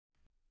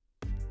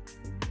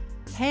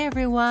Hey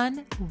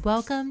everyone,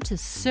 welcome to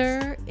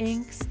Sir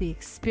Inc.'s The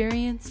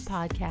Experience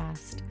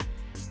Podcast,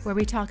 where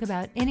we talk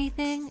about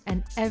anything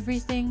and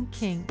everything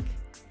kink.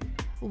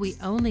 We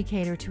only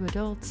cater to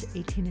adults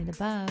 18 and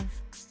above,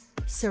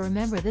 so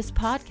remember this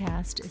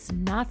podcast is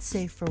not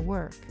safe for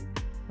work,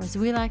 or as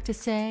we like to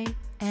say,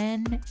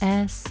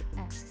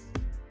 NSF.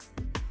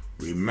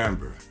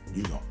 Remember,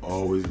 you can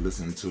always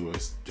listen to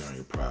us during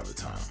your private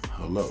time.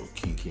 Hello,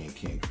 kinky and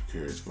kink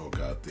curious folk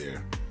out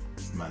there.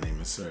 My name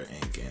is Sir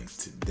Inc. and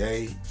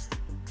today,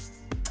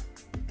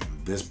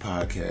 in this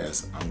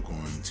podcast, I'm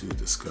going to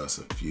discuss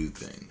a few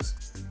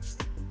things.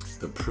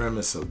 The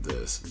premise of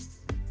this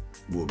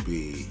will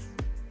be,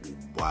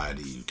 why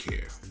do you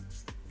care?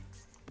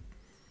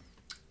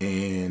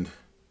 And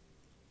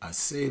I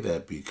say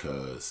that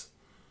because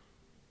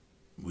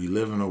we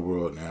live in a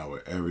world now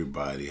where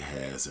everybody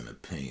has an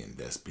opinion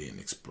that's being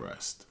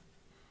expressed.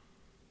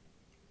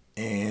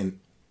 And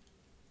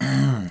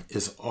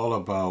it's all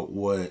about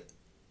what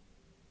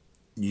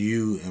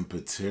you in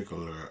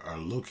particular are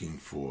looking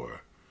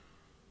for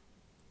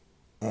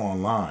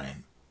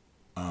online.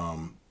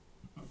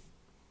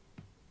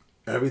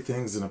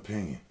 Everything's an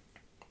opinion.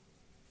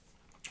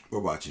 We're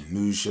watching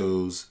news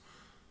shows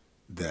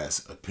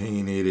that's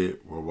opinionated.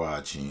 We're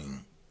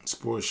watching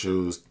sports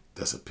shows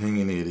that's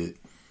opinionated.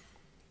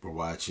 We're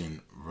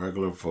watching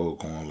regular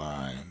folk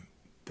online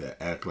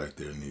that act like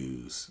they're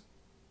news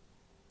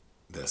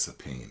that's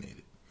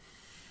opinionated.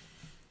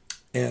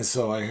 And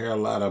so I hear a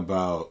lot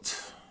about,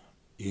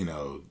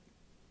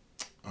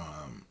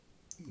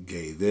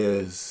 gay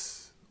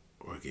this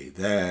or gay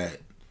that,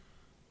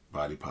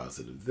 body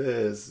positive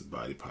this,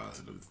 body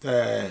positive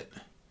that,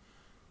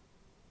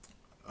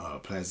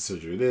 plastic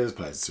surgery this,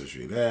 plastic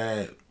surgery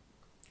that,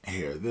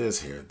 hair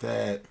this, hair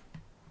that.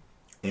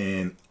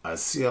 And I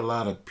see a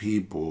lot of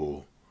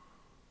people,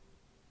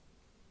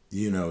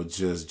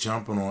 just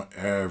jumping on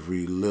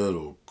every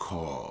little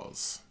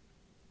cause,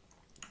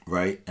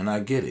 right? And I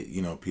get it.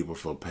 People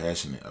feel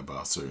passionate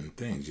about certain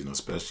things,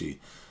 especially,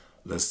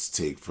 let's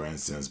take, for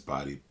instance,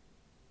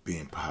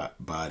 being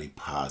body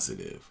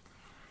positive.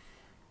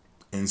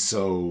 And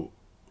so,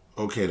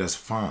 okay, that's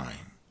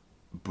fine.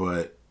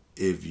 But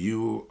if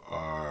you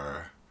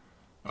are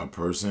a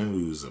person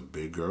who's a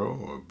big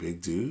girl or a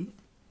big dude,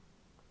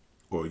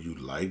 or you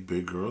like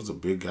big girls or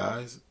big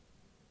guys,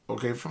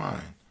 okay,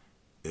 fine.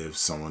 If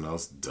someone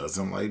else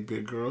doesn't like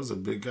big girls or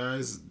big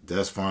guys,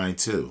 that's fine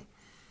too.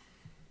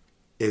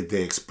 If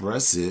they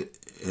express it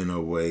in a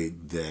way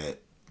that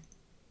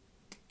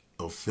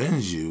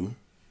offends you,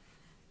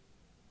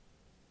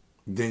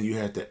 then you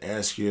have to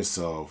ask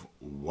yourself,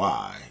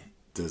 why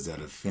does that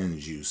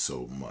offend you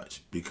so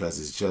much? Because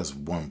it's just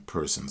one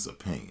person's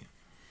opinion.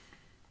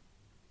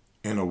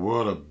 In a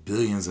world of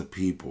billions of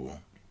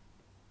people,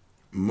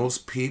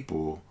 most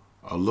people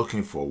are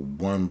looking for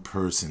one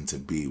person to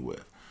be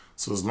with.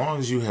 So as long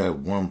as you have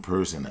one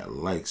person that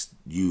likes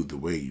you the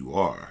way you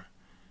are,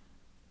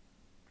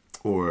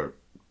 or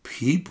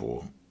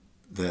people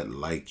that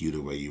like you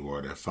the way you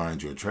are, that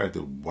find you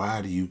attractive, why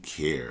do you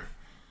care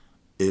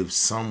if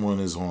someone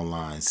is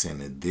online saying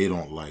that they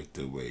don't like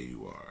the way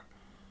you are?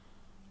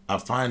 I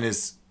find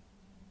this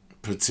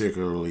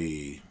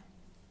particularly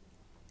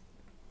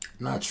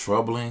not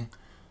troubling,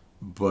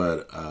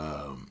 but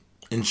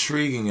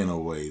intriguing in a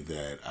way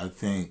that I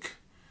think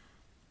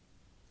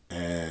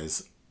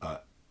as an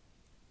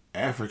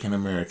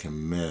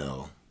African-American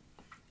male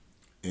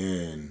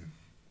in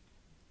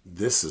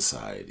this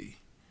society,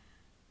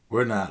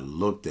 we're not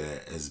looked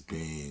at as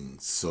being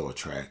so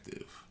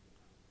attractive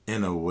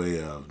in a way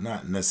of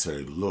not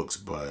necessarily looks,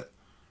 but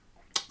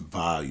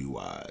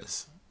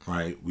value-wise,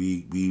 right?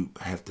 We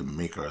have to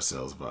make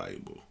ourselves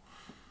valuable.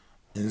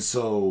 And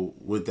so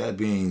with that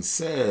being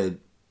said,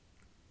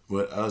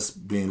 with us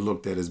being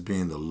looked at as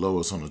being the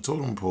lowest on the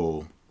totem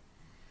pole,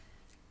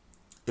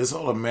 it's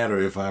all a matter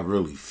if I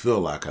really feel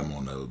like I'm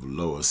on the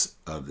lowest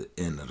of the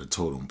end of the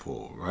totem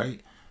pole, right?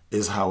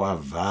 It's how I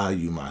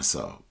value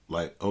myself.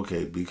 Like,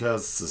 okay,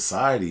 because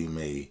society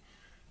may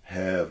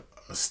have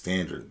a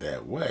standard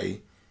that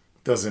way,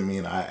 doesn't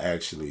mean I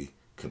actually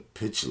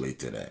capitulate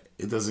to that.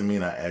 It doesn't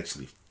mean I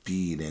actually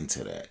feed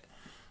into that.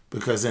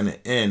 Because in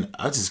the end,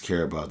 I just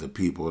care about the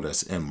people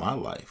that's in my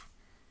life,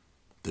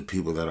 the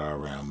people that are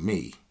around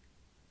me,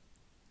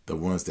 the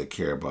ones that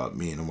care about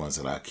me and the ones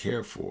that I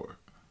care for.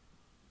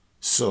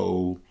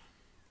 So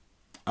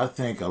I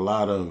think a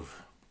lot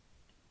of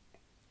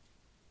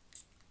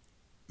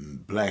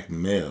black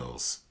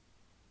males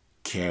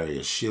carry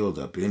a shield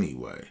up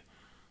anyway.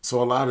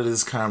 So a lot of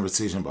this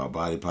conversation about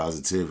body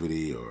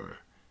positivity or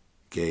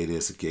gay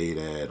this or gay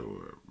that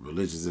or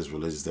religious this,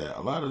 religious that,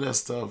 a lot of that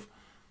stuff,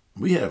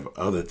 we have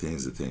other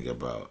things to think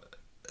about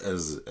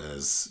as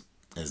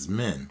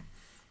men.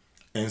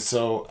 And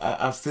so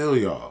I feel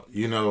y'all.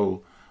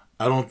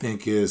 I don't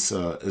think it's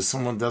if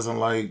someone doesn't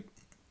like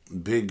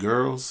big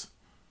girls,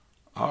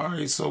 all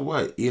right, so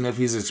what? Even if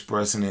he's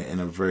expressing it in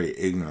a very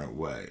ignorant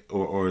way,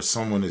 or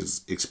someone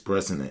is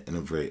expressing it in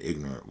a very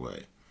ignorant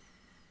way,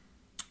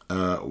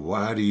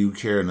 why do you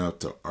care enough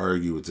to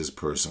argue with this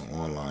person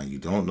online? You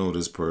don't know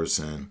this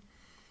person.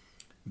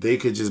 they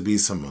could just be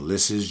some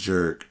malicious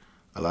jerk.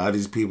 A lot of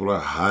these people are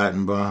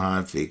hiding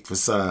behind fake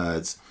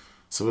facades.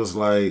 So it's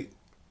like,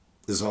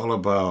 it's all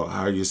about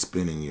how you're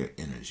spending your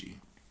energy.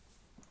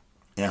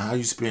 And how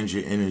you spend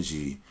your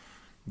energy,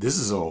 this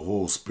is a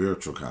whole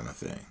spiritual kind of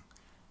thing.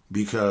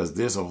 Because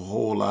there's a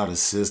whole lot of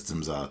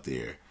systems out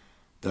there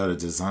that are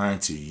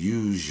designed to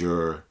use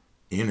your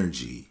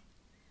energy,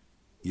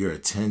 your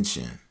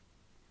attention,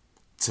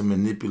 to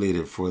manipulate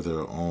it for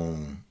their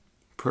own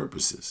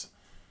purposes.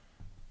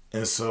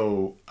 And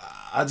so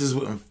I just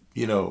wouldn't,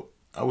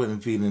 I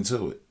wouldn't feed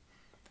into it.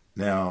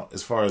 Now,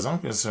 as far as I'm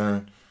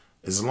concerned,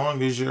 as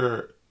long as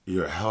you're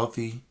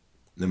healthy,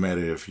 no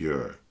matter if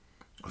you're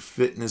a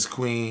fitness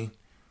queen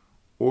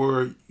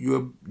or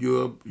you're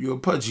a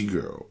pudgy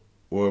girl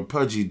or a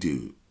pudgy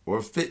dude or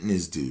a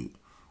fitness dude,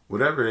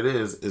 whatever it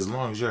is, as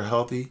long as you're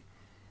healthy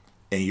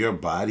and your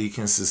body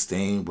can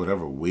sustain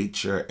whatever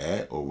weight you're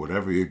at or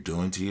whatever you're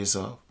doing to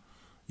yourself.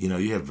 You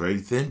have very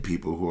thin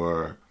people who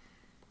are,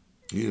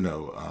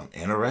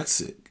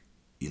 anorexic.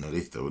 They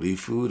throw their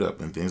food up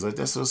and things like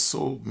that.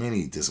 So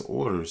many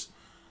disorders.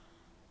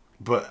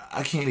 But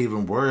I can't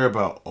even worry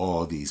about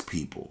all these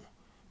people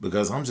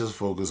because I'm just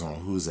focused on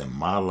who's in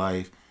my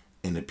life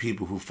and the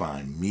people who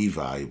find me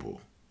valuable.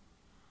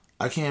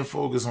 I can't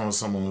focus on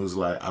someone who's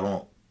like,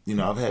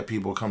 I've had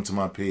people come to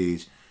my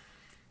page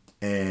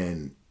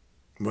and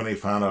when they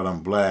found out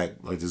I'm black,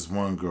 like this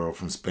one girl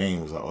from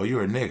Spain was like, "Oh,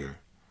 you're a nigger."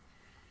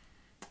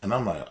 And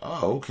I'm like,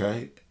 "Oh,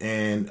 okay."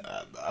 And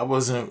I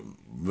wasn't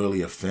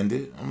really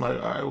offended. I'm like,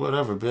 "All right,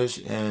 whatever,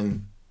 bitch."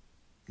 And,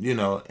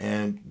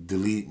 and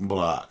delete and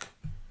block.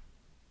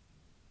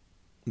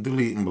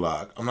 Delete and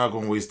block. I'm not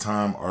going to waste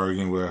time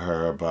arguing with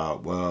her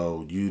about,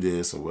 well, you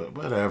this or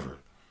whatever.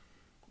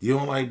 You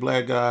don't like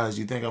black guys,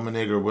 you think I'm a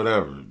nigger,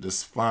 whatever.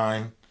 That's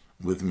fine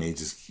with me.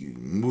 Just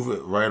move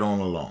it right on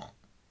along.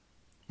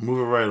 Move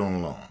it right on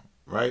along,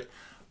 right?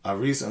 I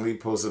recently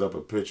posted up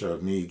a picture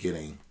of me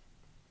getting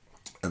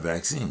a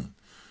vaccine.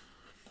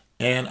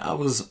 And I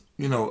was,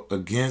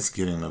 against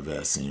getting a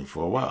vaccine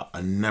for a while.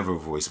 I never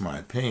voiced my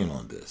opinion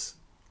on this.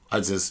 I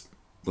just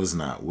was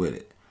not with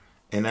it.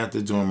 And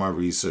after doing my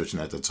research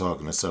and after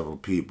talking to several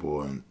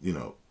people and,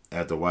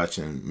 after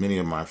watching many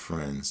of my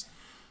friends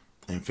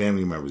and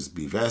family members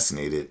be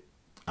vaccinated,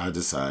 I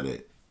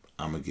decided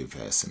I'm going to get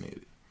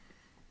vaccinated.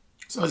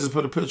 So I just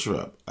put a picture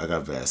up. I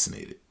got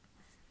vaccinated.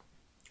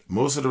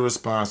 Most of the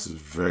response was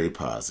very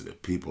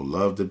positive. People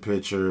loved the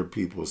picture.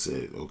 People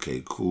said,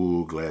 "Okay,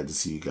 cool. Glad to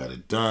see you got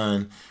it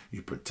done.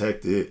 You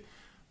protected."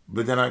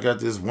 But then I got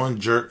this one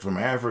jerk from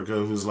Africa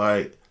who's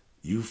like,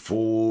 "You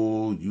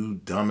fool,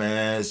 you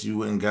dumbass,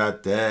 you ain't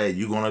got that,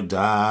 you gonna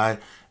die,"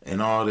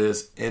 and all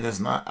this. And it's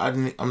not,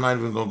 I'm not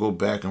even gonna go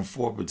back and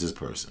forth with this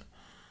person.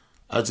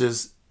 I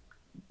just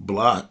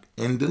block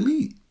and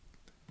delete.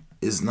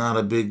 It's not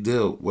a big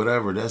deal.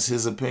 Whatever, that's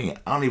his opinion.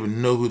 I don't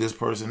even know who this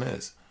person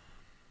is.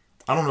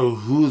 I don't know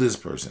who this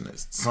person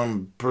is.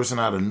 Some person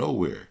out of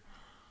nowhere.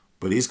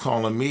 But he's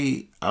calling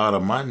me out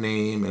of my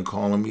name and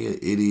calling me an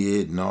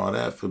idiot and all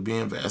that for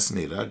being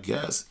vaccinated. I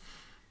guess,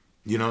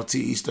 to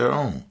each their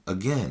own.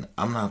 Again,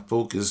 I'm not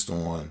focused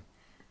on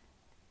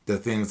the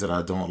things that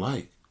I don't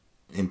like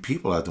and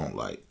people I don't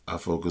like. I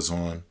focus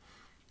on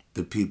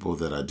the people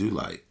that I do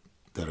like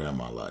that are in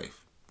my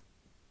life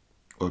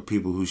or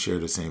people who share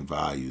the same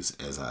values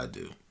as I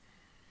do.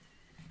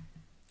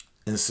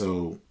 And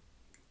so,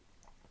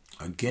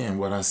 again,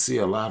 what I see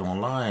a lot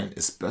online,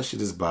 especially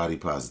this body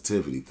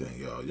positivity thing,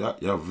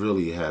 y'all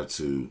really have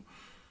to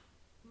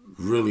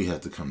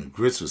come to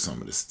grips with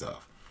some of this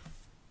stuff.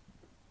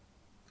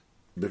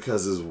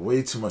 Because there's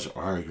way too much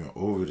arguing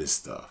over this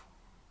stuff.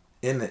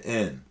 In the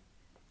end,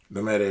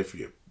 no matter if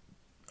you're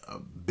a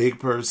big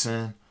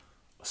person,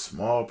 a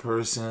small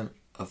person,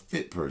 a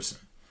fit person,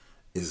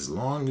 as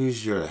long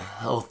as you're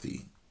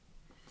healthy,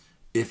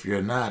 if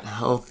you're not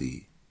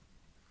healthy,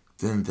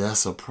 then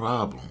that's a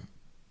problem.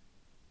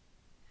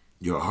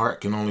 Your heart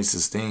can only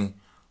sustain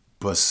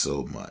but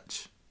so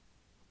much.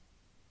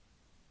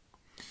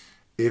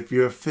 If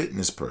you're a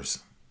fitness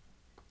person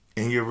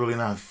and you're really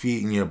not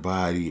feeding your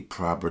body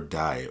proper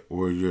diet,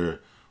 or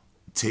you're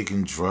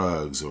taking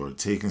drugs or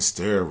taking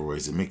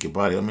steroids to make your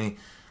body,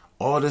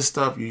 all this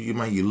stuff,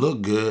 you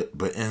look good,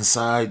 but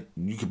inside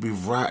you could be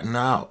rotting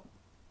out.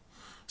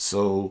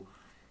 So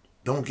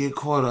don't get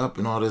caught up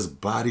in all this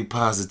body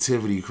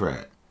positivity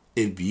crap.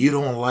 If you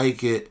don't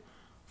like it,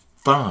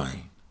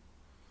 fine.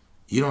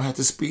 You don't have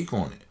to speak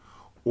on it.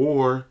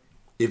 Or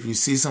if you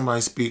see somebody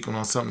speaking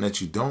on something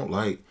that you don't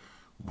like,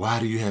 why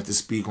do you have to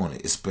speak on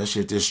it?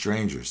 Especially if they're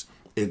strangers.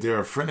 If they're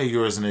a friend of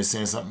yours and they're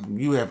saying something,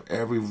 you have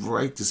every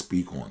right to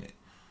speak on it.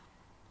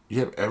 You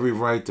have every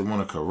right to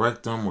want to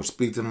correct them or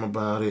speak to them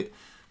about it.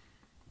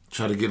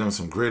 Try to get them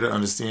some greater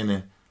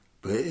understanding.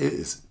 But it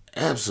is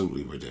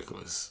absolutely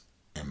ridiculous,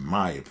 in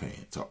my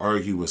opinion, to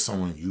argue with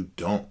someone you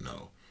don't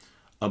know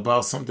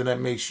about something that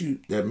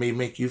may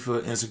make you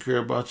feel insecure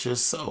about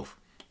yourself,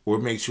 or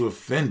makes you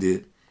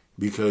offended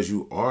because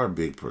you are a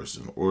big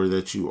person, or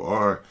that you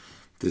are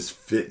this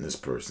fitness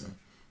person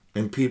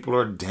and people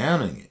are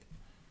downing it.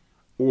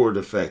 or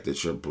the fact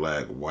that you're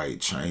black, white,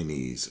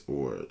 Chinese,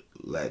 or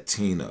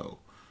Latino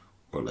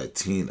or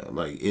Latina.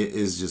 Like, it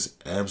is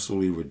just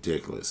absolutely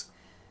ridiculous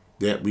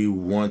that we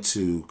want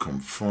to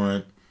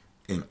confront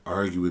and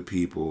argue with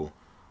people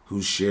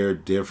who share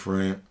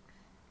different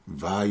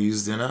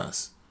values than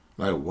us.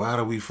 Like, why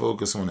do we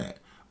focus on that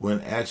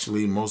when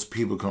actually most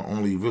people can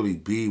only really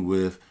be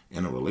with,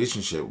 in a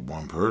relationship,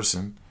 one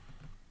person?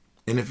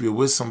 And if you're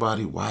with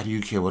somebody, why do you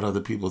care what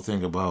other people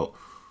think about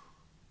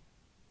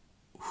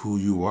who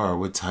you are,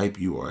 what type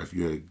you are, if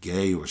you're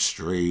gay or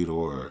straight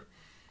or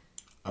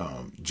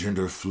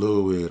gender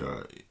fluid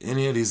or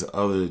any of these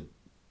other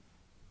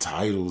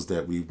titles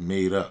that we've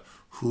made up?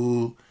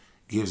 Who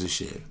gives a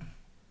shit?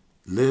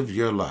 Live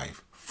your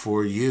life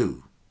for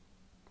you.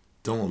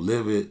 Don't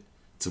live it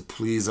to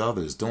please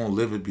others. Don't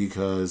live it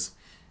because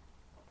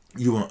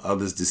you want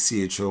others to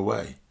see it your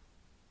way.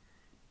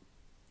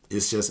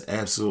 It's just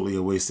absolutely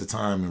a waste of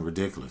time and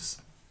ridiculous.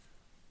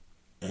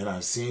 And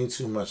I've seen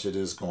too much of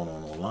this going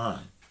on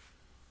online.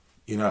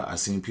 You know, I've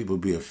seen people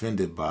be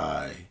offended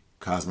by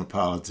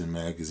Cosmopolitan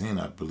magazine,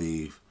 I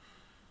believe,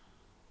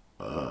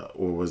 or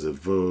was it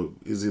Vogue?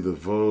 It was either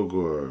Vogue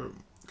or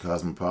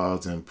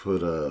Cosmopolitan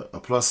put a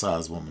plus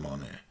size woman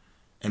on there,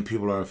 and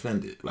people are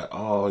offended. Like,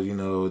 oh, you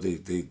know,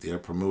 they're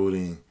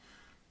promoting,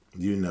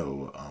 you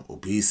know,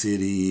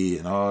 obesity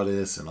and all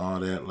this and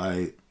all that.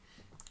 Like,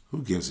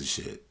 who gives a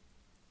shit?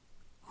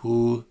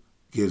 Who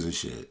gives a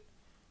shit?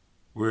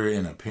 We're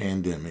in a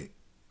pandemic.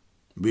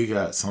 We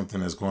got something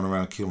that's going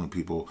around killing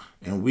people,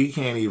 and we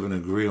can't even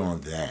agree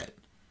on that.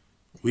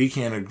 We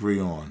can't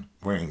agree on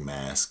wearing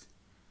masks.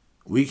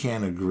 We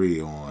can't agree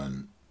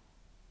on,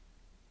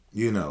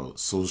 you know,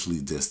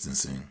 socially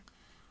distancing.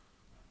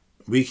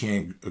 We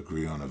can't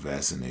agree on a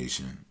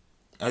vaccination.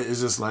 It's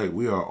just like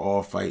we are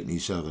all fighting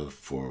each other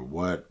for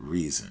what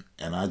reason?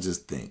 And I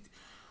just think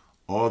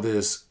all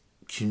this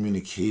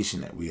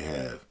communication that we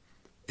have,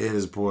 it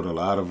has brought a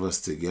lot of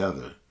us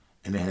together,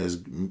 and it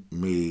has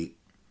made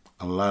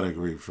a lot of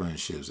great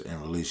friendships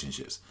and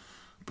relationships.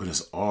 But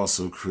it's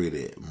also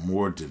created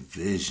more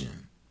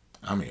division.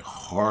 I mean,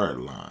 hard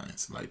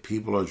lines. Like,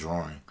 people are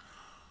drawing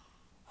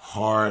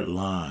hard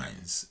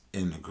lines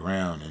in the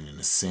ground and in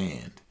the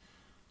sand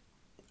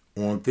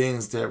on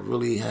things that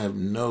really have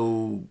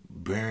no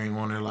bearing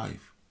on their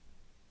life.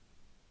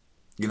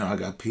 You know, I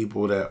got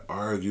people that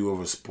argue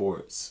over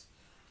sports.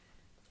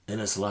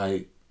 And it's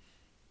like,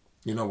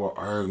 you know, we're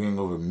arguing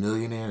over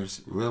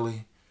millionaires.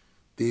 Really?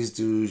 These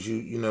dudes,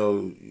 you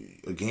know,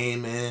 a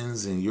game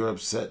ends and you're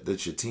upset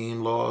that your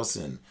team lost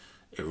and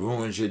it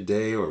ruins your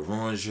day or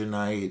ruins your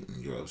night and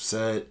you're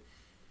upset.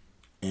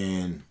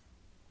 And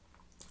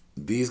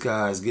these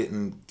guys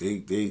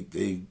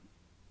they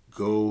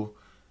go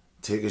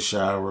take a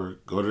shower,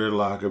 go to their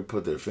locker,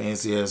 put their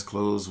fancy ass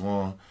clothes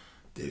on,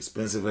 the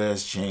expensive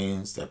ass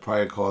chains that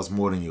probably cost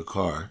more than your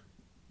car.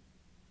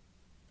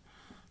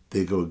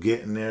 They go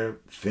get in their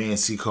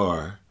fancy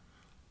car,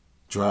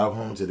 drive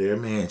home to their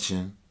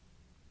mansion,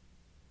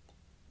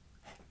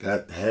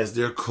 has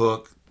their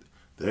cook,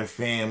 their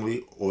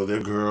family, or their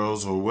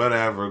girls, or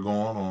whatever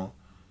going on,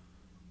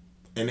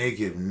 and they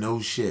give no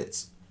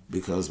shits.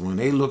 Because when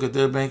they look at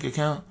their bank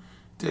account,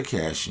 they're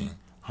cashing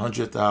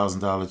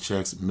 $100,000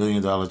 checks, $1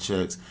 million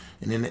checks,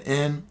 and in the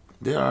end,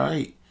 they're all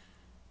right.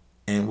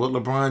 And what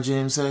LeBron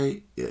James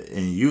say,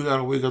 and you got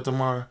to wake up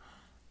tomorrow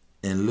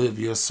and live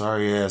your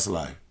sorry ass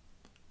life.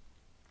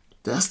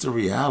 That's the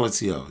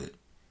reality of it.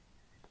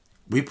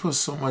 We put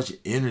so much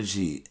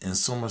energy and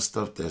so much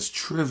stuff that's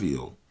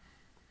trivial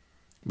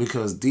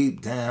because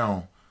deep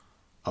down,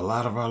 a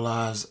lot of our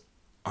lives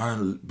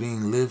aren't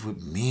being lived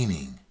with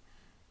meaning.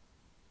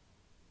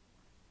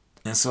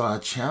 And so I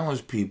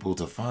challenge people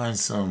to find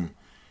some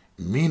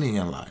meaning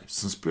in life,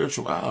 some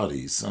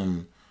spirituality,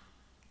 some,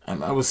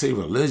 I would say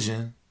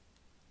religion,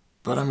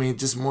 but I mean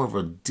just more of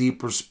a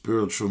deeper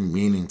spiritual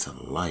meaning to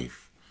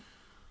life.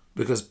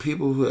 Because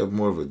people who have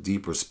more of a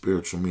deeper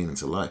spiritual meaning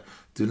to life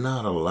do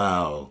not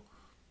allow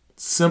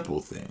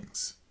simple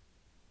things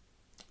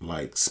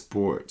like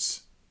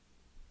sports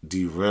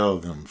derail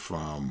them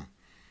from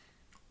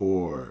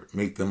or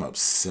make them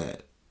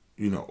upset,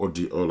 you know, or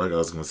like I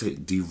was going to say,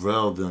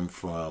 derail them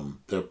from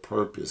their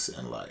purpose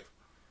in life.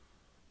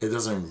 It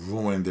doesn't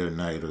ruin their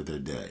night or their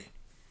day.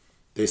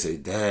 They say,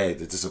 Dad,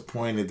 they're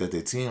disappointed that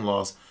their team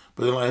lost,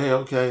 but they're like, hey,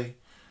 okay,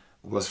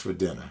 what's for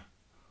dinner?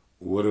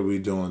 What are we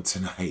doing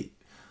tonight?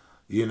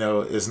 You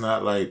know, it's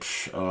not like,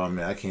 oh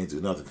man, I can't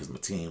do nothing because my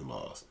team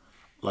lost.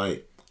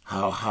 Like,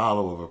 how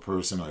hollow of a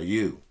person are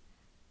you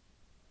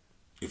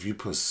if you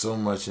put so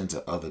much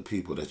into other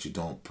people that you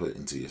don't put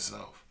into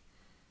yourself?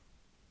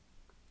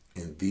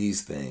 And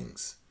these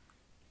things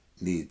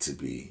need to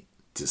be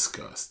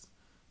discussed.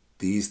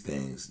 These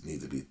things need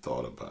to be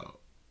thought about.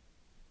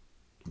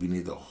 We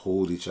need to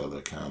hold each other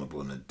accountable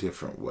in a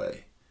different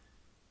way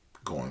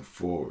going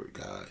forward,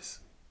 guys.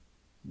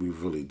 We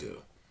really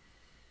do.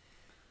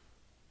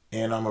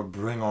 And I'm going to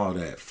bring all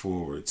that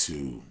forward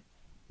to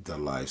the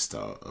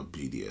lifestyle of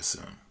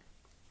BDSM.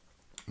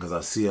 Because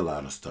I see a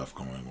lot of stuff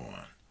going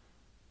on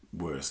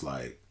where it's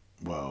like,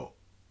 well,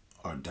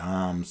 are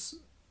doms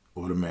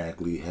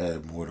automatically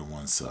have more than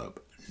one sub.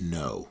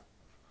 No.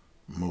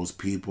 Most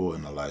people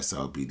in the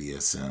lifestyle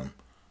BDSM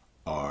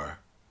are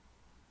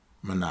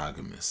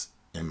monogamous,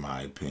 in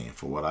my opinion.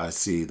 For what I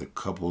see, the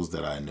couples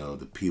that I know,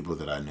 the people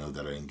that I know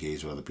that are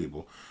engaged with other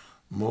people,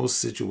 most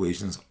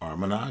situations are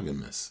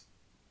monogamous.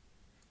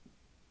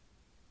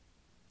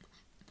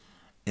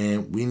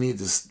 And we need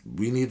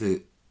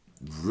to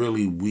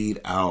really weed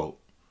out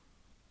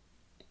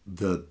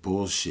the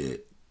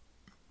bullshit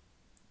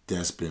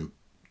that's been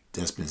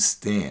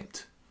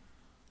stamped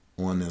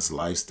on this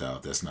lifestyle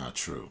that's not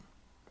true.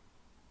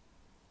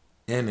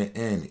 In the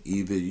end,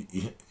 either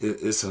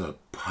it's a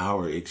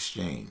power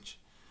exchange,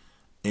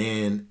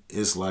 and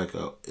it's like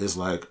a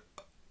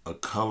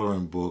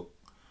coloring book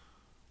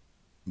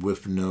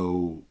with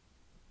nothing.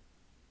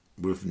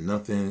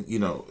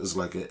 It's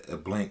like a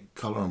blank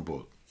coloring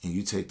book, and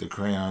you take the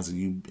crayons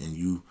and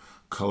you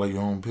color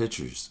your own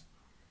pictures.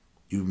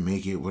 You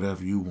make it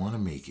whatever you want to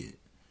make it.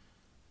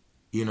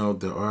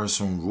 There are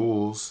some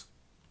rules,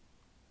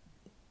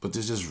 but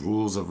there's just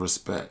rules of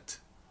respect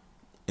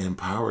and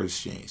power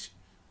exchange.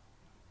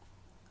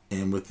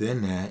 And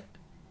within that,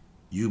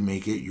 you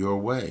make it your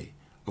way.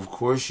 Of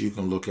course, you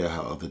can look at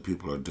how other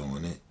people are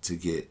doing it to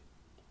get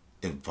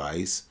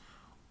advice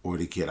or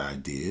to get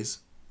ideas.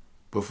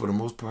 But for the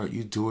most part,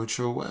 you do it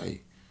your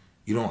way.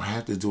 You don't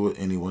have to do it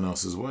anyone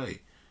else's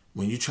way.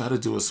 When you try to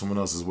do it someone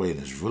else's way and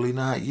it's really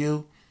not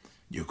you,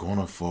 you're going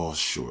to fall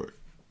short.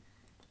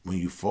 When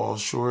you fall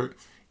short,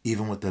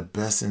 even with the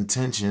best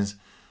intentions,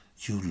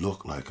 you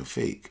look like a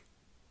fake.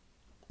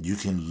 You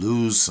can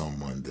lose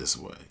someone this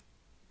way.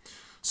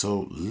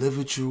 So live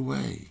it your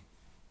way.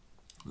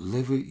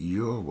 Live it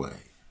your way.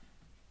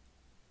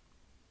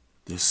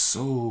 There's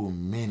so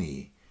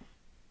many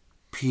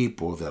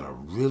people that are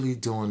really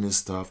doing this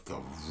stuff the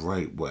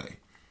right way.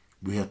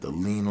 We have to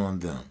lean on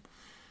them.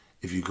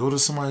 If you go to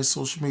somebody's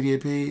social media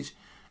page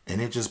and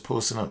they're just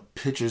posting up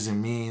pictures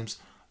and memes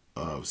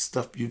of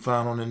stuff you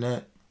found on the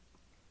net,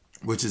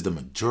 which is the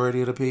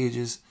majority of the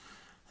pages,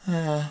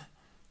 how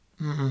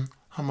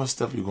much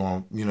stuff you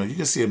going, you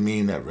can see a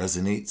meme that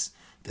resonates,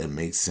 that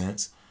makes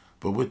sense.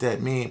 But with that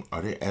meme,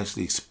 are they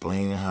actually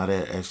explaining how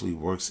that actually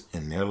works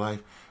in their life?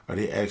 Are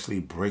they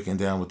actually breaking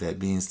down what that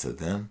means to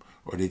them?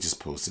 Or are they just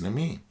posting a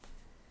meme?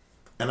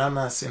 And I'm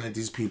not saying that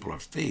these people are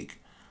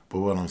fake. But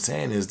what I'm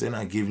saying is they're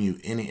not giving you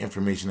any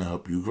information to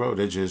help you grow.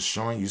 They're just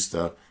showing you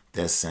stuff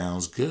that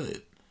sounds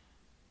good.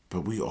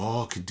 But we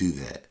all could do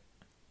that.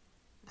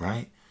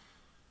 Right?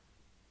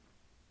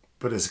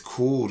 But it's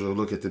cool to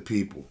look at the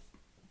people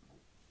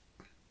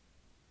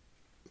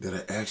that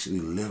are actually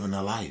living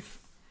a life,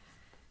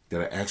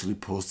 that are actually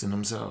posting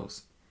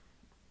themselves.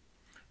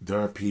 There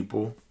are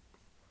people,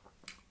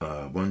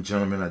 one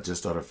gentleman I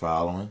just started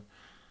following,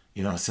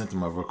 I sent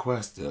him a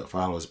request to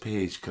follow his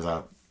page because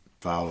I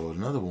followed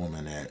another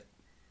woman that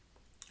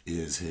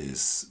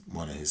is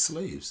one of his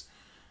slaves.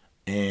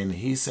 And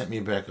he sent me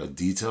back a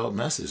detailed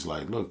message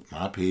like, look,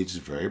 my page is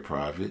very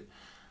private.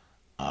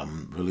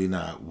 I'm really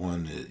not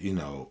one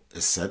to,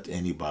 accept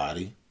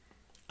anybody.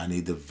 I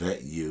need to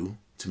vet you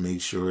to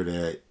make sure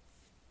that,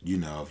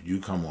 if you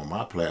come on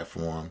my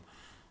platform,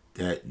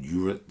 that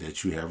you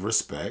have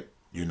respect.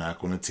 You're not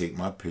going to take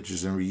my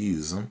pictures and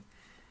reuse them.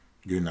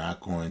 You're not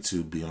going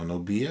to be on no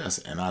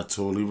BS. And I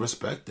totally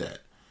respect that.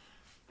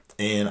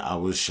 And I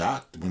was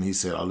shocked when he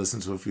said, I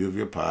listened to a few of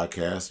your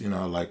podcasts.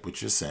 I like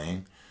what you're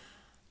saying.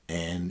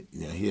 And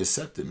he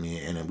accepted me.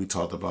 And then we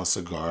talked about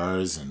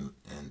cigars and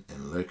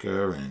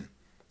liquor and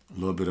a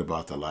little bit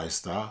about the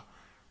lifestyle.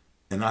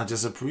 And I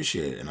just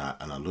appreciate it. And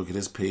I look at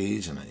his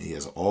page and he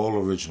has all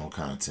original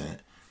content.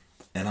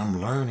 And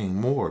I'm learning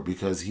more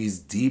because he's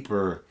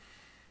deeper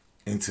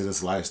into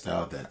this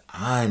lifestyle than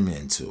I'm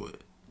into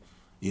it.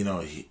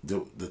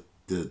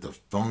 The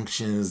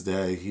functions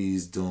that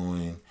he's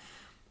doing,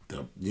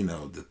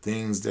 the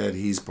things that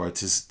he's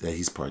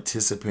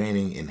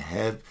participating in,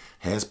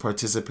 has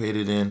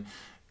participated in,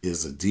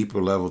 is a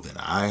deeper level than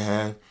I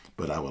have.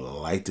 But I would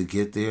like to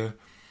get there.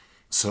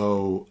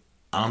 So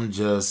I'm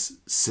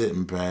just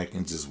sitting back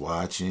and just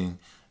watching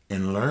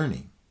and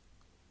learning.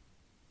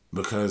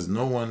 Because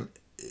no one,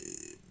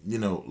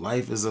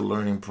 life is a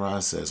learning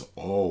process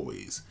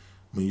always.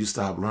 When you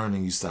stop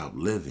learning, you stop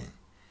living.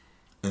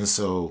 And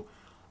so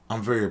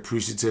I'm very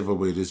appreciative of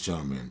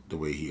the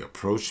way he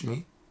approached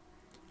me.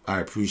 I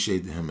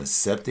appreciate him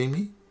accepting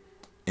me.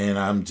 And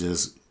I'm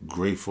just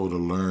grateful to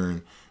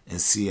learn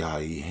and see how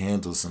he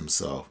handles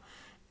himself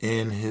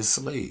and his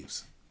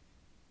slaves.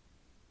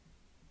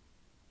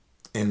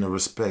 And the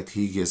respect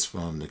he gets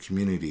from the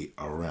community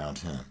around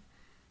him.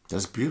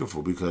 That's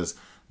beautiful because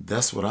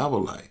that's what I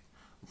would like.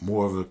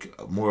 More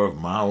of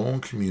my own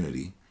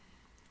community,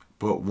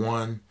 but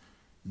one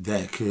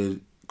that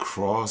could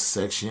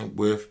cross-section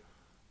with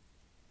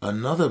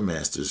another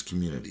master's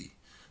community.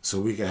 So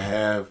we can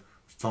have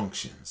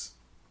functions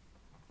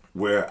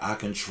where I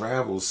can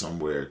travel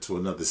somewhere to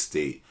another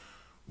state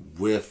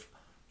with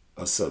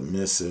a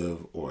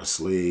submissive or a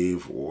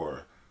slave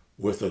or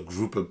with a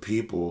group of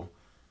people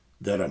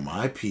that are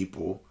my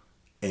people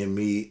and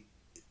meet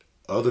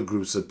other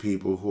groups of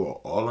people who are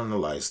all in the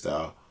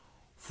lifestyle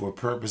for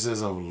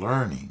purposes of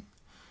learning.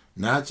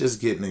 Not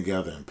just getting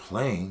together and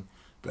playing,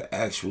 but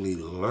actually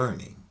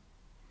learning.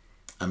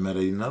 I met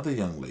another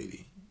young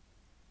lady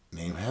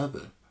named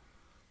Heather,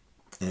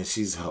 and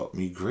she's helped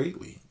me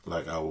greatly.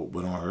 Like, I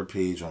went on her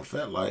page on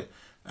FetLife,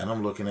 and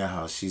I'm looking at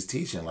how she's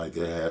teaching. Like,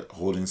 they're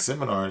holding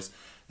seminars,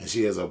 and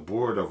she has a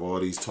board of all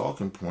these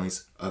talking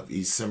points of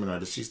each seminar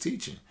that she's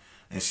teaching.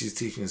 And she's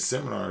teaching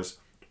seminars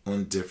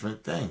on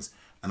different things.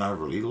 And I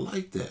really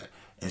like that.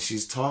 And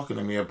she's talking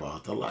to me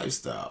about the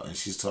lifestyle. And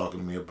she's talking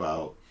to me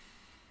about,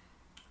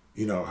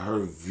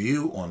 her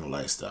view on the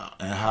lifestyle.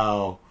 And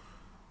how,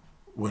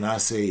 when I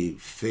say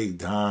fake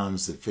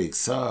dimes and fake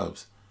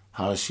subs,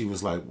 how she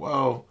was like,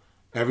 well,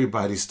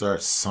 everybody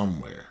starts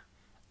somewhere.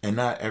 And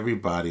not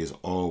everybody is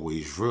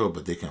always real,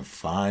 but they can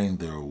find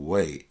their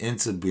way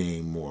into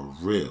being more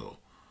real.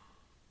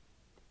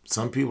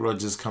 Some people are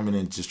just coming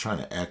in just trying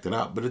to act it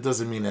out, but it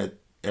doesn't mean that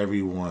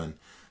everyone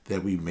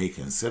that we may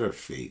consider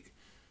fake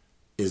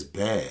is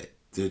bad.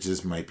 They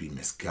just might be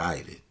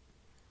misguided.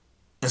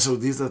 And so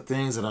these are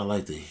things that I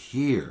like to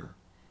hear.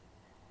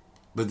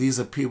 But these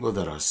are people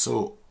that are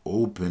so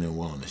open and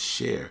willing to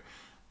share.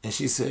 And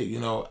she said,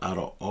 out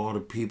of all the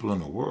people in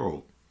the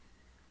world,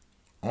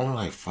 only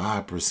like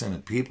 5%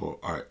 of people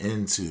are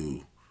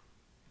into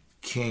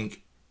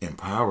kink and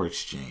power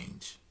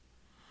exchange.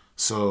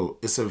 So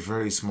it's a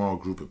very small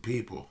group of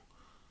people.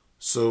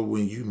 So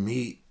when you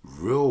meet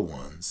real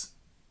ones,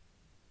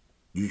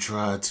 you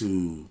try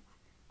to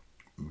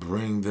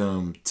bring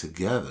them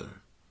together,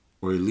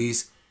 or at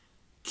least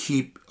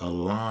keep a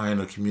line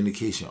of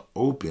communication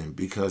open,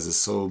 because it's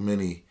so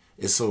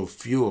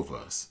few of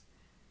us.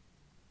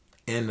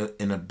 And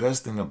the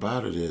best thing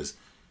about it is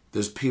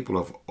there's people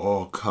of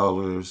all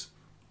colors,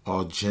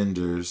 all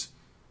genders,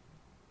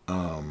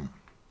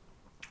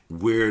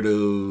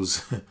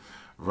 weirdos,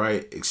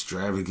 right?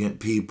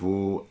 Extravagant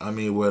people. I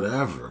mean,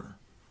 whatever,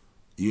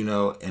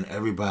 and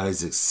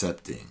everybody's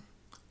accepting.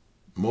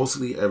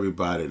 Mostly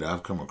everybody that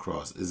I've come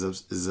across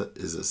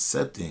is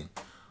accepting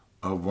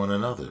of one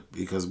another,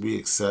 because we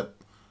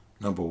accept,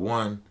 number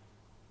one,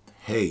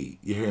 hey,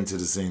 you're into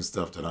the same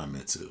stuff that I'm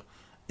into.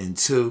 And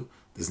two,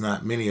 there's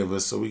not many of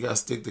us, so we got to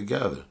stick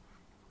together.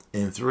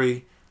 And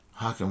three,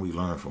 how can we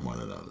learn from one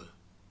another?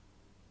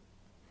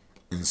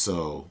 And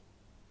so,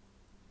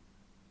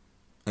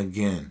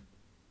 again,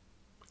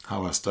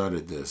 how I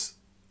started this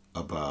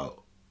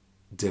about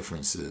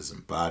differences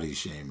and body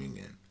shaming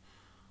and,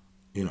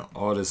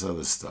 all this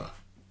other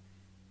stuff.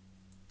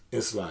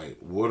 It's like,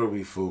 what are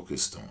we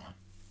focused on?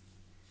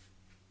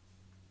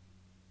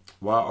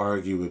 Why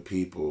argue with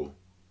people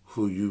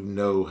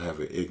who have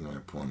an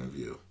ignorant point of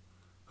view,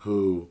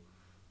 who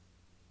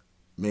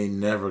may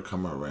never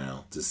come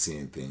around to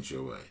seeing things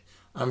your way?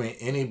 I mean,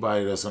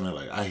 anybody that's on there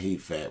like, I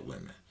hate fat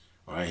women,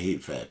 or I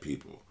hate fat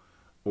people,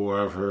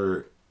 or I've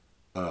heard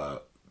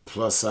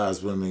plus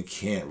size women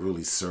can't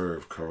really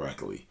serve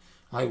correctly.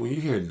 Like, when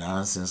you hear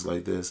nonsense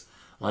like this,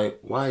 like,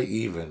 why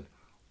even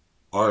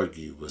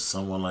argue with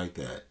someone like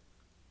that?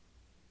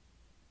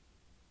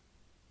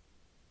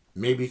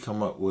 Maybe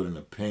come up with an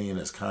opinion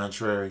that's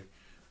contrary,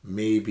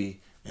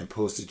 maybe, and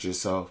post it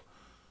yourself.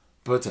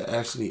 But to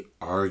actually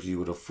argue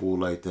with a fool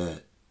like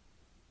that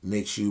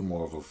makes you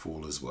more of a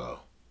fool as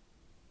well.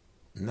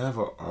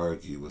 Never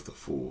argue with a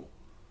fool,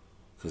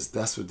 because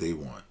that's what they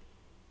want.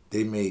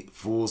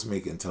 Fools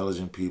make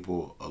intelligent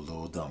people a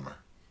little dumber.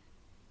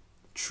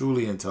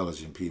 Truly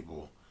intelligent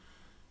people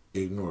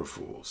ignore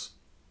fools.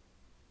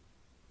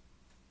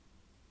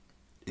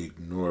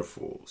 Ignore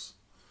fools.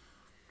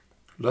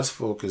 Let's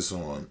focus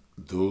on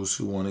those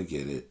who want to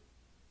get it,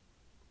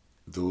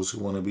 those who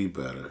want to be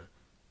better,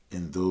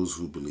 and those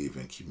who believe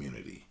in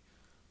community.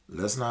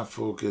 Let's not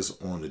focus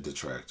on the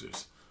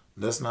detractors.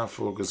 Let's not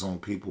focus on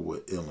people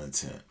with ill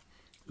intent.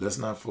 Let's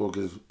not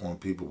focus on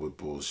people with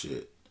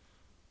bullshit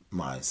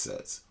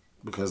mindsets,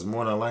 because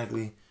more than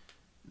likely,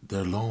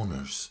 they're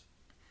loners.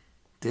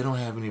 They don't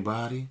have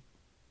anybody.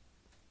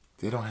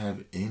 They don't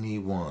have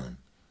anyone.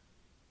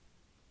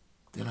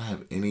 They don't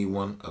have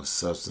anyone of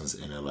substance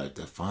in their life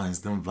that finds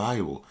them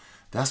valuable.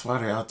 That's why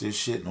they're out there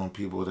shitting on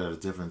people that are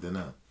different than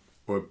them,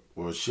 or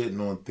shitting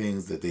on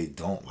things that they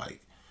don't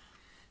like.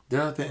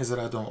 There are things that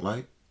I don't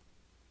like.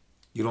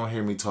 You don't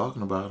hear me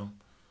talking about them,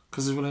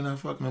 because it's really not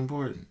fucking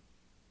important.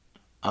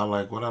 I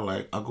like what I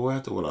like. I go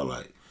after what I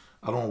like.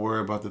 I don't worry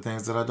about the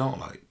things that I don't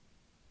like.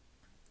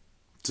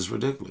 Just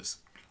ridiculous.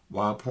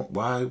 Why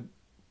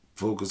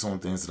focus on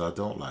things that I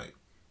don't like?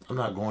 I'm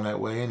not going that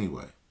way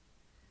anyway.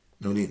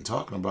 No need in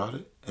talking about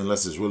it,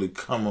 unless it's really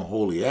coming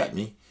wholly at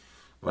me,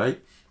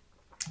 right?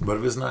 But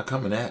if it's not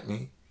coming at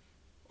me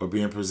or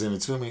being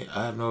presented to me,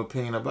 I have no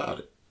opinion about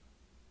it.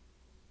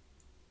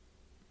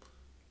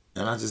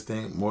 And I just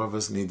think more of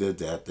us need to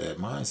adapt that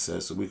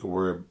mindset so we can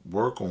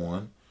work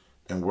on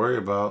and worry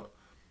about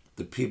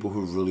the people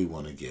who really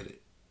want to get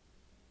it.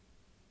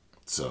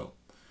 So,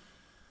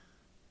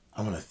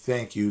 I want to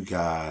thank you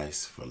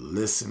guys for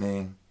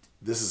listening.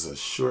 This is a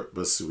short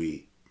but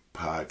sweet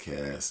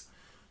podcast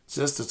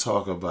just to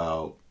talk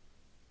about,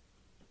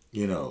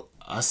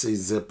 I say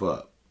zip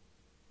up,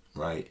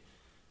 right?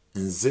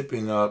 And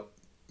zipping up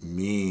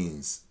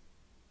means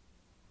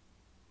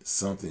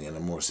something in a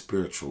more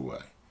spiritual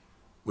way,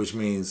 which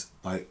means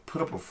like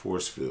put up a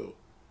force field.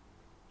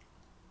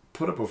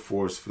 Put up a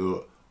force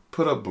field,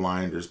 put up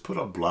blinders, put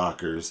up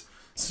blockers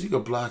so you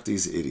can block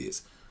these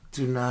idiots.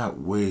 Do not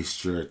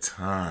waste your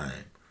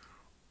time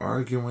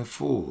arguing with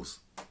fools.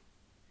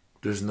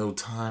 There's no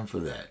time for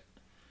that.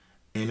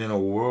 And in a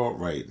world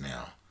right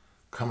now,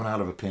 coming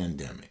out of a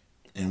pandemic,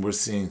 and we're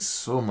seeing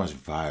so much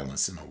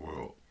violence in the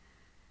world,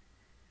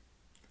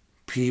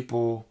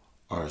 people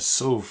are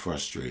so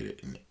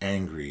frustrated and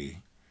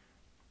angry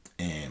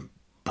and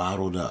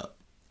bottled up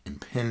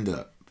and pinned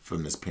up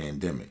from this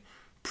pandemic.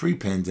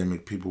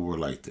 Pre-pandemic, people were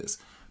like this,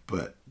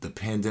 but the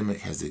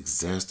pandemic has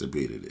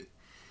exacerbated it.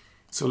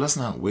 So let's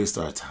not waste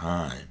our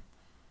time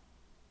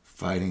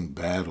fighting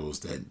battles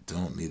that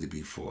don't need to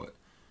be fought.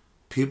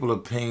 People's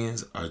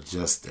opinions are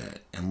just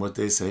that. And what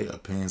they say,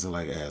 opinions are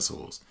like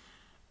assholes.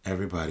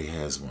 Everybody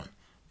has one.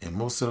 And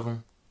most of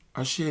them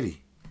are shitty.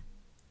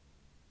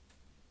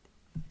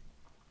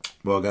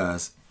 Well,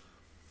 guys,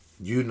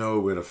 you know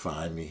where to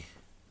find me.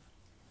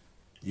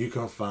 You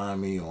can find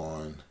me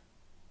on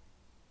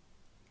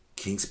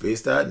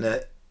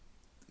kinkspace.net.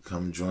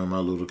 Come join my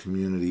little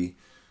community.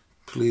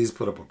 Please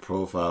put up a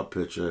profile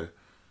picture.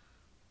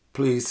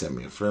 Please send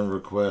me a friend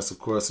request. Of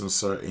course, I'm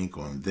Sir Inc.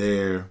 on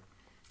there.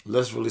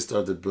 Let's really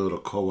start to build a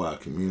co-op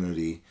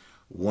community.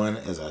 One,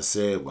 as I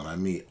said, when I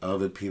meet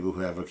other people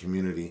who have a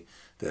community,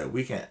 that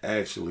we can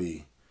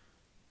actually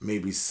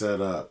maybe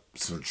set up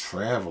some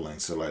traveling.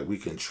 So like we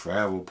can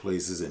travel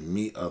places and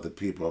meet other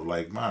people of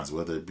like minds,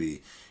 whether it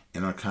be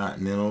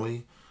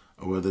intercontinentally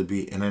or whether it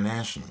be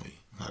internationally.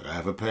 Like I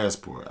have a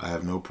passport. I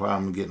have no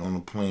problem getting on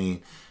a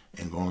plane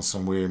and going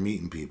somewhere and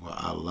meeting people.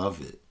 I love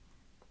it.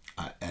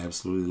 I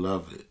absolutely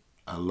love it.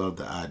 I love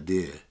the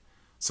idea.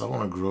 So I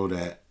want to grow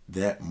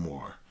that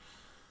more.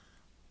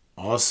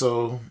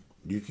 Also,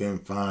 you can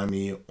find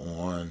me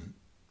on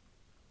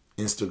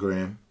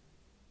Instagram,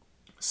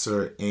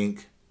 Sir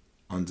Inc.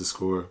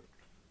 _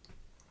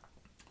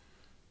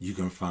 You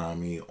can find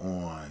me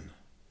on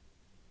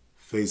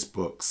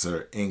Facebook,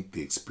 Sir Inc.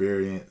 The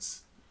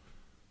Experience.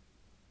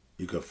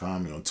 You can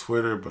find me on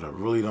Twitter, but I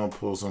really don't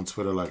post on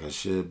Twitter like I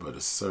should, but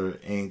it's Sir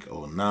Inc.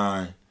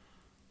 09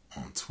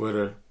 on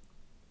Twitter.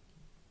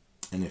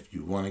 And if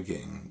you want to get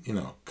in,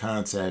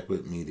 contact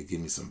with me to give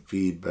me some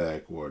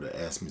feedback or to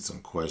ask me some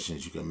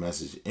questions, you can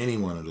message any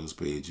one of those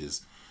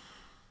pages.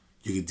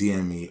 You can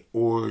DM me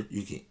or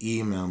you can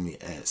email me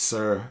at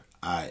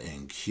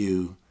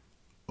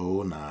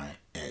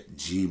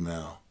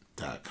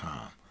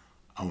sirinq09@gmail.com.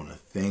 I want to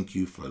thank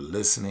you for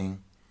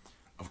listening.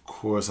 Of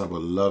course, I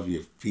would love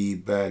your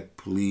feedback,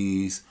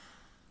 please.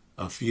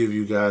 A few of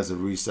you guys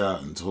have reached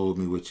out and told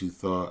me what you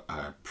thought.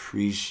 I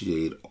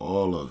appreciate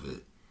all of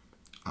it.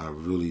 I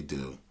really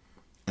do.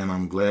 And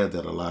I'm glad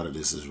that a lot of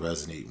this is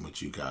resonating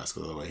with you guys,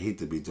 because I hate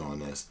to be doing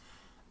this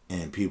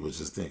and people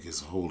just think it's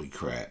holy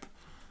crap.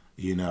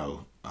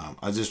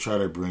 I just try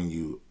to bring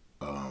you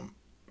a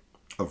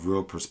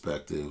real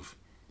perspective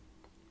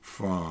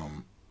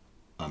from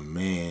a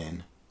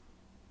man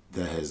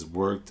that has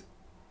worked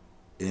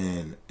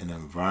in an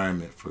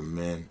environment for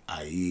men,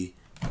 i.e.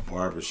 a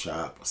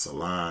barbershop, a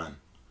salon,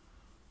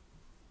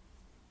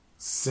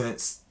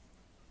 since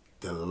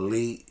the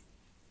late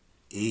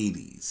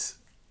 80s,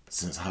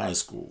 since high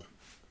school.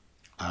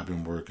 I've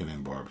been working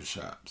in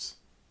barbershops.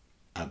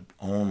 I've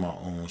owned my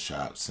own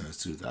shop since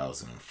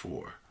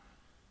 2004.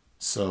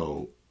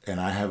 So,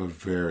 and I have a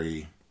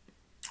very,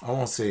 I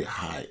won't say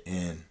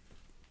high-end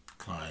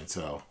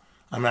clientele.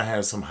 I mean, I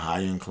have some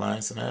high-end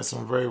clients and I have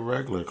some very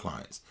regular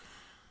clients.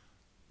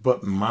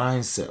 But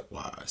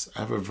mindset-wise, I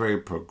have a very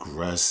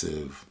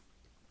progressive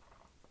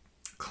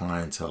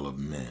clientele of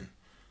men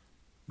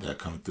that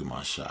come through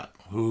my shop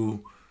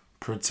who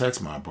protects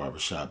my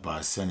barbershop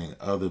by sending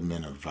other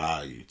men of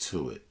value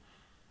to it.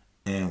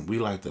 And we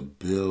like to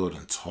build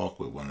and talk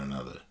with one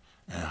another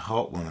and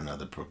help one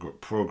another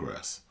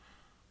progress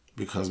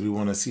because we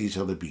want to see each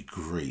other be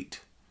great.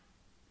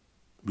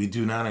 We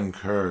do not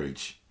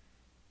encourage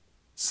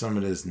some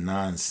of this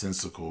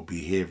nonsensical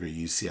behavior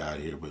you see out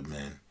here with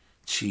men.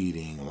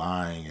 Cheating,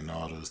 lying, and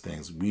all those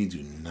things. We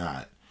do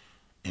not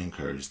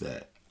encourage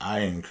that.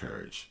 I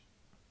encourage.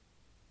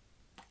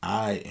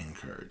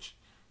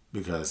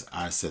 Because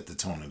I set the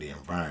tone of the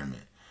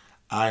environment.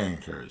 I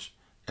encourage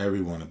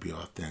everyone to be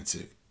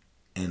authentic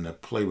and to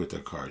play with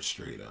their cards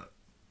straight up.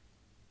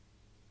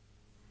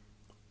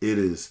 It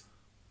is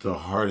the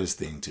hardest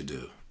thing to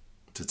do,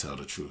 to tell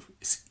the truth.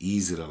 It's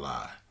easy to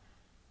lie,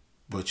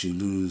 but you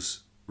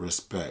lose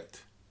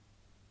respect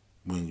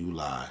when you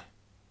lie.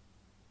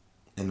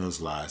 And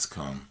those lies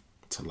come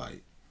to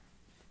light.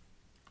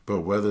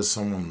 But whether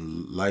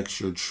someone likes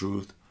your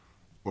truth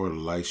or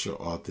likes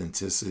your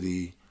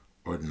authenticity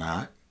or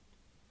not,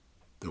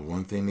 the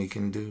one thing they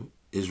can do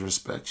is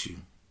respect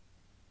you.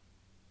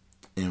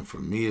 And for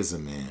me as a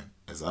man,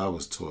 as I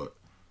was taught,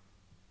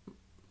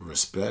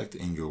 respect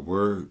in your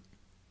word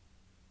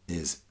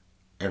is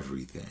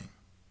everything.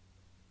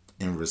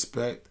 And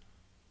respect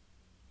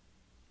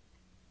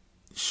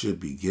should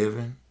be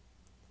given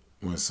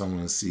when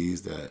someone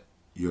sees that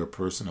you're a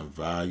person of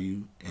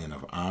value and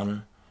of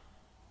honor.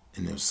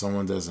 And if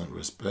someone doesn't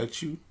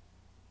respect you,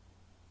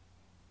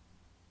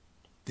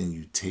 then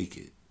you take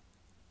it.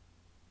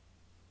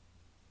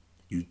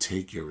 You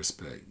take your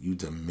respect. You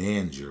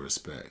demand your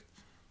respect.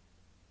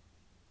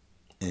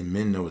 And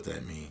men know what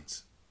that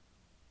means.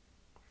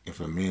 If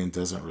a man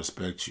doesn't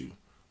respect you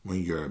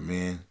when you're a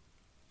man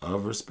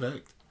of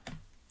respect,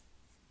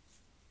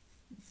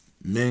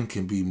 men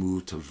can be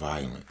moved to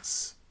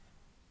violence.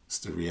 It's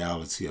the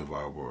reality of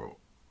our world.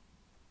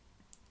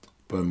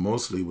 But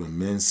mostly when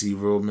men see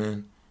real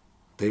men,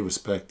 they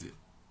respect it.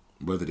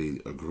 Whether they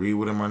agree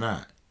with him or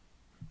not,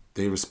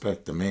 they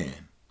respect the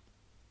man.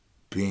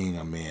 Being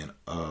a man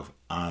of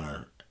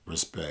honor,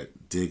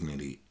 respect,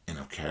 dignity, and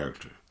of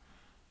character.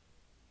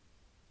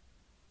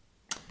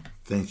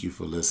 Thank you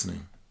for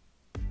listening.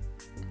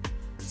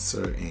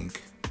 Sir Inc.,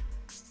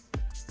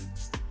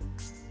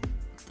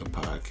 the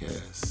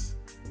podcast,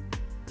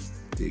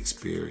 the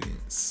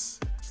experience,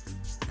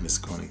 and it's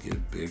going to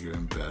get bigger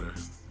and better.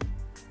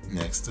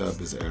 Next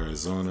up is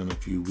Arizona in a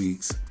few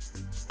weeks.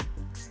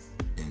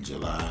 In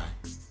July,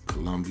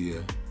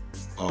 Columbia,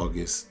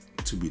 August,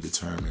 to be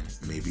determined,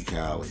 maybe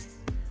Cali.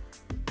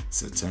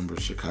 September,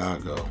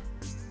 Chicago.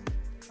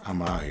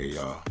 I'm out here,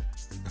 y'all.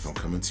 If I'm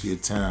coming to your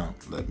town,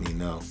 let me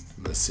know.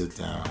 Let's sit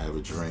down, have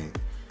a drink,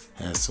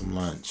 have some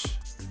lunch.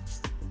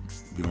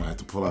 We don't have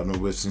to pull out no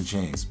whips and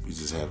chains. We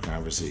just have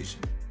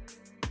conversation.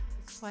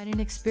 Quite an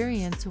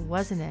experience,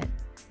 wasn't it?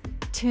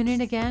 Tune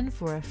in again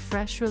for a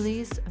fresh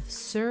release of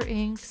Sir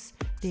Inc.'s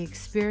The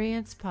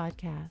Experience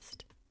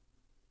podcast.